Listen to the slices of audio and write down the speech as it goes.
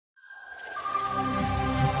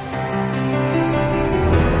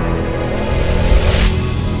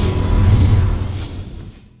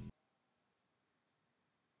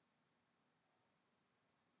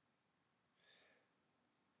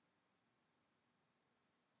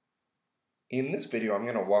In this video, I'm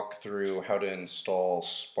going to walk through how to install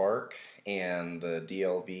Sparc and the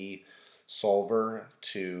Dlv solver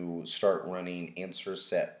to start running answer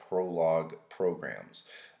set Prolog programs.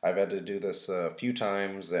 I've had to do this a few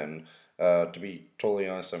times, and to be totally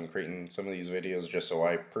honest, I'm creating some of these videos just so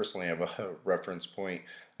I personally have a reference point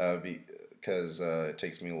because it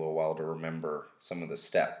takes me a little while to remember some of the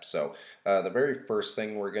steps. So the very first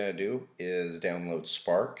thing we're going to do is download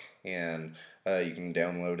Sparc, and you can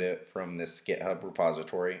download it from this GitHub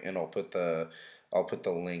repository, and I'll put the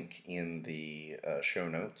link in the show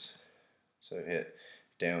notes. So hit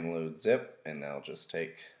download zip, and that'll just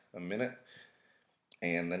take a minute.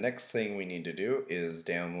 And the next thing we need to do is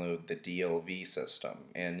download the Dlv system.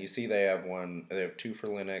 And you see they have two for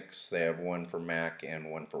Linux, they have one for Mac, and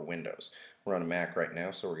one for Windows. We're on a Mac right now,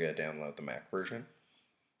 so we're going to download the Mac version.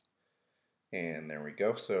 And there we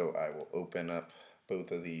go. So I will open up both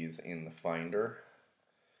of these in the Finder,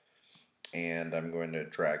 and I'm going to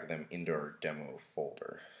drag them into our demo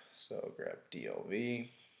folder. So grab Dlv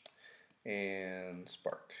and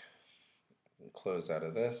Sparc. Close out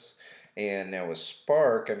of this. And now with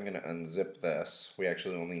Sparc, I'm going to unzip this. We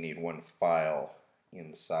actually only need one file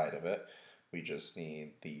inside of it. We just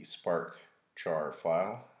need the Sparc jar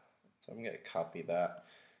file. So I'm going to copy that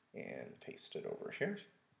and paste it over here.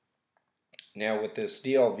 Now with this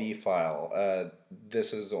Dlv file,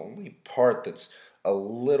 this is the only part that's a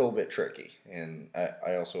little bit tricky. And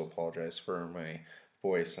I also apologize for my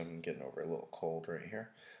voice. I'm getting over a little cold right here.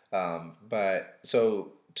 But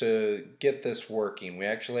so to get this working, we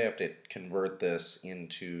actually have to convert this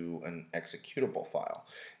into an executable file.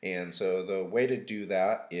 And so the way to do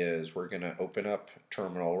that is we're going to open up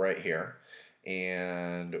terminal right here,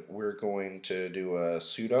 and we're going to do a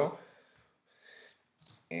sudo,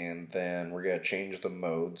 and then we're going to change the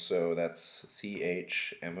mode, so that's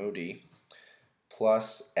chmod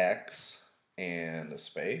plus x and a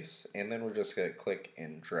space, and then we're just going to click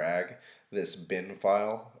and drag this bin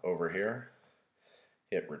file over here.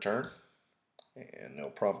 Hit return, and it'll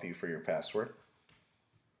prompt you for your password.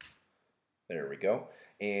 There we go.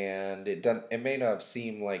 And it may not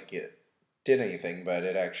seem like it did anything, but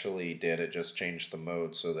it actually did. It just changed the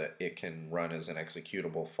mode so that it can run as an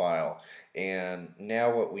executable file. And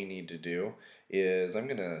now what we need to do is I'm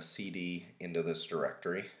going to cd into this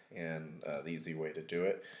directory, and the easy way to do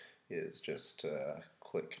it is just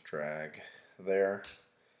click drag there,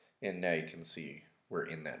 and now you can see we're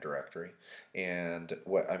in that directory. And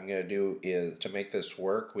what I'm going to do is, to make this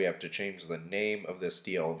work, we have to change the name of this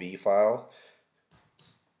Dlv file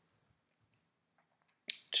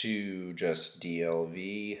to just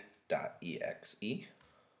dlv.exe.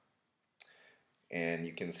 And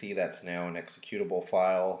you can see that's now an executable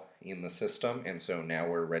file in the system, and so now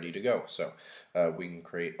we're ready to go. So we can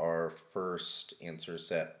create our first answer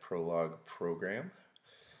set Prolog program.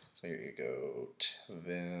 So here you go,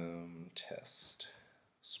 vim test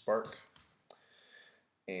Sparc,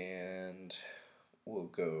 and we'll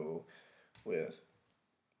go with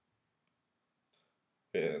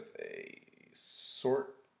a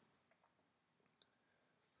sort,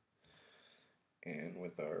 and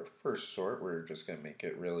with our first sort we're just going to make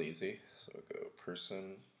it real easy. So go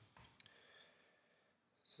person,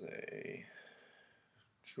 say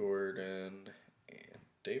Jordan and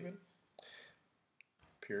David,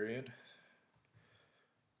 period,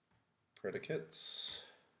 predicates.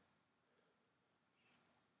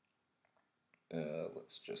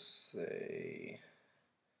 Let's just say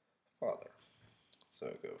father.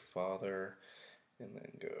 So go father, and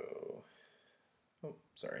then go, oh,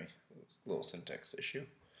 sorry, it's a little syntax issue.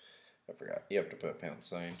 I forgot. You have to put a pound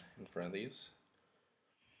sign in front of these.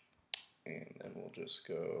 And then we'll just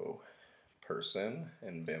go person,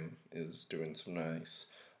 and Bim is doing some nice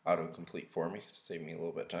autocomplete for me to save me a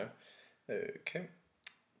little bit of time. Okay,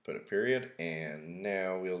 put a period, and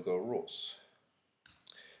now we'll go rules.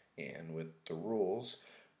 And with the rules,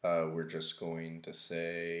 we're just going to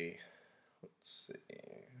say, let's see,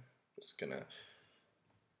 just gonna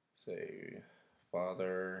say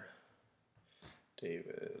father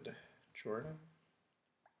David Jordan,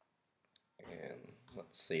 and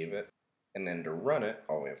let's save it. And then to run it,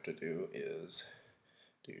 all we have to do is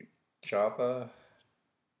do java-jar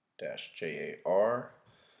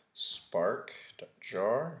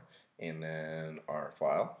sparc.jar, and then our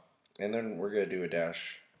file, and then we're going to do a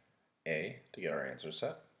 -a to get our answer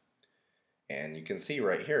set. And you can see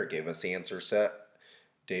right here it gave us the answer set.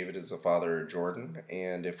 David is the father of Jordan,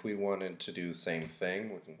 and if we wanted to do the same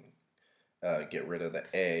thing, we can get rid of the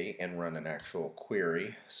A and run an actual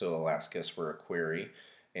query. So it'll ask us for a query,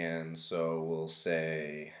 and so we'll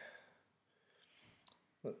say,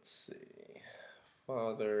 let's see,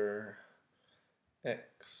 father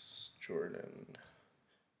X Jordan.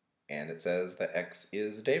 And it says the X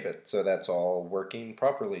is David. So that's all working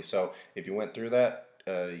properly. So if you went through that,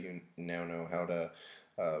 you now know how to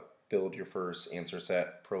build your first answer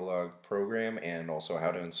set Prolog program and also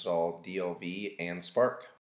how to install DLV and Sparc.